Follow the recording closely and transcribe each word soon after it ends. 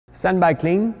Sandbag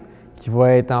clean, qui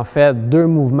va être en fait deux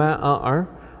mouvements en un.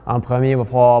 En premier, il va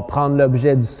falloir prendre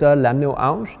l'objet du sol, l'amener aux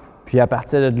hanches. Puis à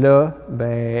partir de là,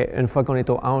 bien, une fois qu'on est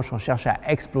aux hanches, on cherche à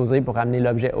exploser pour amener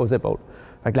l'objet aux épaules.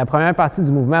 Fait que la première partie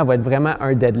du mouvement va être vraiment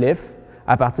un deadlift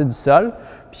à partir du sol.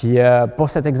 Puis pour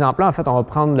cet exemple-là, en fait, on va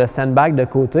prendre le sandbag de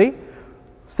côté,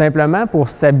 simplement pour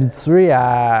s'habituer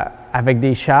avec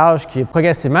des charges qui,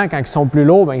 progressivement, quand ils sont plus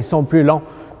lourds, bien, ils sont plus longs.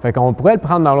 Fait qu'on pourrait le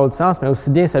prendre dans l'autre sens, mais aussi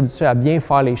bien s'habituer à bien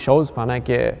faire les choses pendant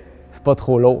que c'est pas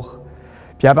trop lourd.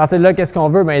 Puis à partir de là, qu'est-ce qu'on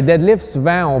veut? Bien, deadlift,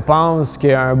 souvent, on pense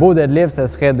qu'un beau deadlift, ce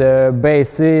serait de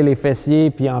baisser les fessiers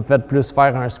puis en fait plus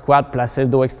faire un squat, placer le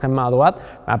dos extrêmement à droite.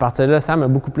 Mais à partir de là, Sam a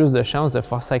beaucoup plus de chances de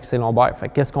forcer avec ses lombaires. Fait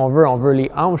qu'est-ce qu'on veut? On veut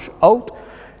les hanches hautes,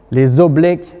 les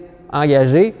obliques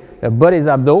engagés, le bas des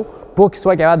abdos pour qu'il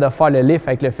soit capable de faire le lift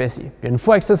avec le fessier. Puis une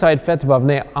fois que ça va être fait, il va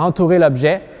venir entourer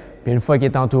l'objet. Puis une fois qu'il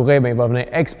est entouré, bien, il va venir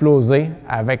exploser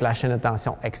avec la chaîne de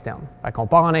tension externe. Fait qu'on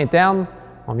part en interne,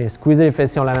 on vient squeezer les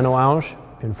fessiers, on l'amène aux hanches.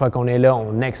 Puis une fois qu'on est là,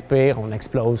 on expire, on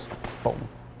explose, boum,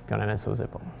 puis on amène ça aux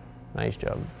épaules. Nice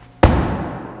job.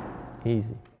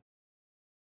 Easy.